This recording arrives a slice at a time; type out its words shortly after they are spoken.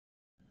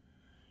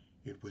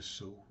It was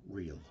so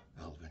real,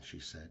 Alvin, she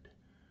said.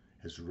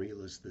 As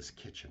real as this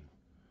kitchen.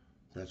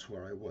 That's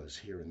where I was,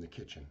 here in the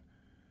kitchen.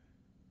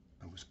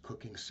 I was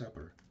cooking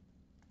supper,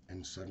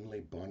 and suddenly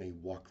Bonnie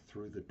walked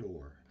through the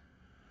door.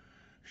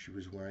 She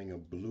was wearing a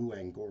blue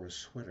Angora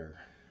sweater,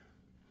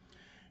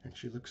 and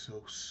she looked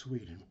so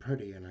sweet and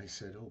pretty, and I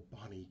said, "Oh,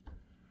 Bonnie,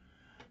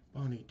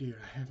 Bonnie,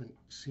 dear, I haven't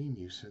seen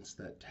you since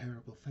that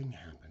terrible thing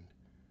happened."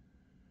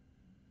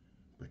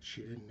 But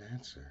she didn't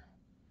answer,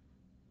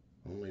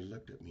 only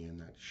looked at me in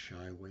that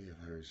shy way of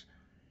hers,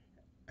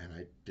 and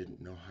I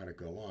didn't know how to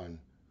go on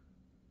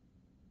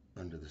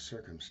under the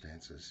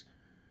circumstances.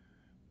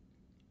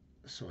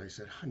 So I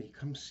said, "Honey,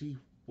 come see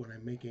what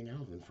I'm making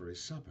Alvin for his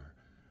supper.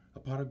 A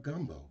pot of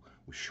gumbo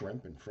with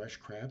shrimp and fresh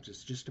crabs.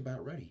 It's just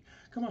about ready.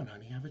 Come on,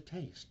 honey, have a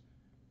taste."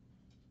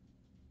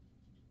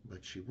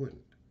 But she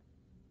wouldn't.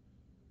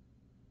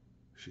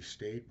 She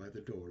stayed by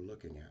the door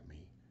looking at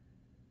me.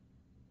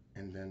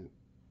 And then,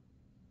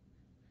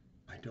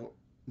 I don't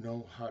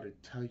know how to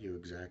tell you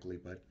exactly,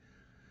 but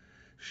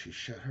she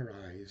shut her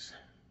eyes.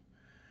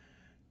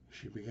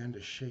 She began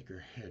to shake her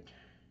head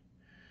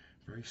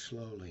very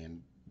slowly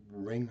and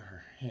wring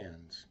her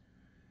hands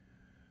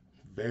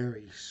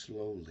very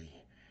slowly,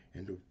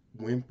 and a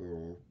whimper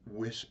or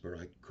whisper.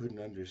 I couldn't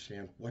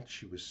understand what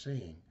she was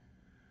saying,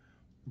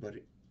 but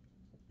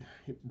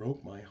it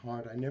broke my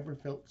heart. I never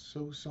felt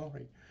so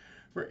sorry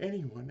for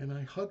anyone, and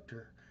I hugged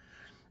her.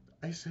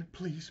 I said,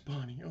 "Please,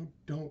 Bonnie, oh,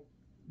 don't,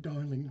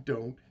 darling,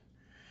 don't.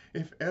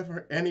 If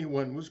ever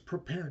anyone was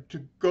prepared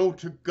to go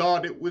to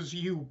God, it was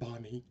you,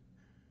 Bonnie."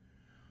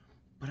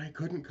 But I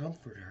couldn't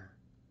comfort her.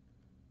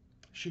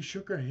 She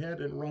shook her head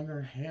and wrung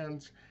her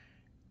hands,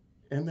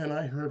 and then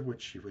I heard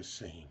what she was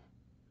saying.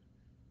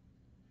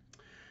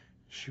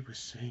 She was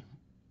saying,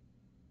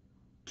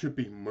 "To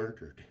be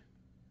murdered.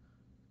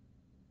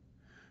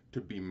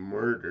 To be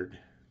murdered.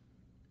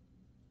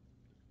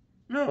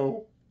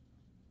 No.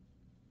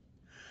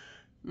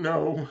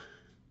 No.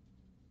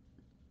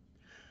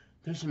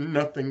 There's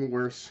nothing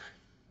worse.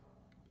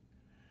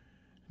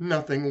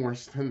 Nothing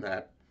worse than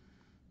that.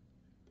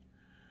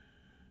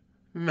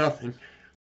 Nothing."